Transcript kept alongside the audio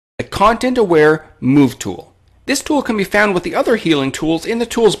the Content-Aware Move tool. This tool can be found with the other healing tools in the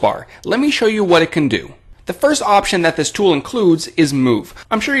tools bar. Let me show you what it can do. The first option that this tool includes is Move.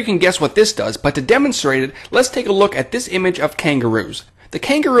 I'm sure you can guess what this does, but to demonstrate it, let's take a look at this image of kangaroos. The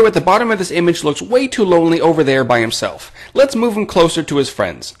kangaroo at the bottom of this image looks way too lonely over there by himself. Let's move him closer to his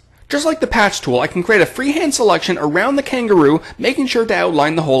friends. Just like the patch tool, I can create a freehand selection around the kangaroo, making sure to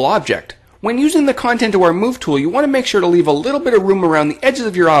outline the whole object. When using the Content-Aware Move tool, you want to make sure to leave a little bit of room around the edges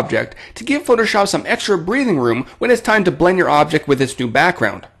of your object to give Photoshop some extra breathing room when it's time to blend your object with its new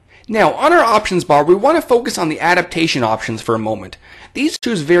background. Now, on our options bar, we want to focus on the adaptation options for a moment. These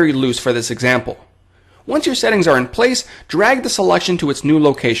choose very loose for this example. Once your settings are in place, drag the selection to its new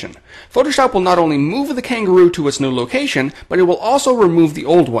location. Photoshop will not only move the kangaroo to its new location, but it will also remove the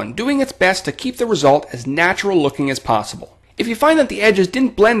old one, doing its best to keep the result as natural looking as possible. If you find that the edges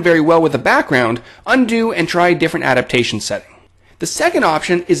didn't blend very well with the background, undo and try a different adaptation setting. The second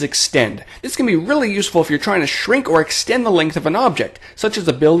option is Extend. This can be really useful if you're trying to shrink or extend the length of an object, such as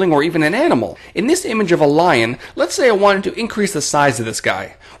a building or even an animal. In this image of a lion, let's say I wanted to increase the size of this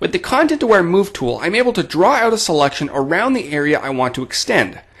guy. With the Content-Aware Move tool, I'm able to draw out a selection around the area I want to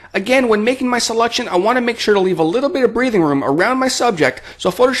extend. Again, when making my selection, I want to make sure to leave a little bit of breathing room around my subject so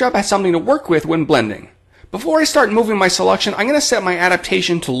Photoshop has something to work with when blending. Before I start moving my selection, I'm going to set my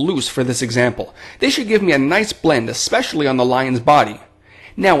adaptation to loose for this example. This should give me a nice blend, especially on the lion's body.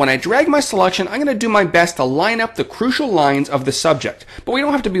 Now, when I drag my selection, I'm going to do my best to line up the crucial lines of the subject, but we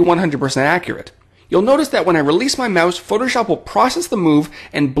don't have to be 100% accurate. You'll notice that when I release my mouse, Photoshop will process the move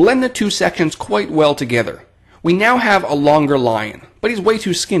and blend the two sections quite well together. We now have a longer lion, but he's way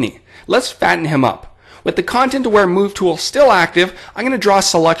too skinny. Let's fatten him up. With the Content-Aware Move tool still active, I'm going to draw a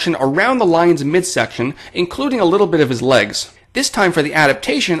selection around the lion's midsection, including a little bit of his legs. This time for the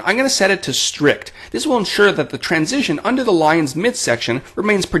adaptation, I'm going to set it to Strict. This will ensure that the transition under the lion's midsection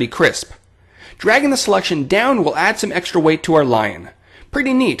remains pretty crisp. Dragging the selection down will add some extra weight to our lion.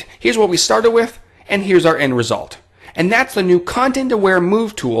 Pretty neat. Here's what we started with, and here's our end result. And that's the new Content-Aware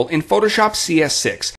Move tool in Photoshop CS6.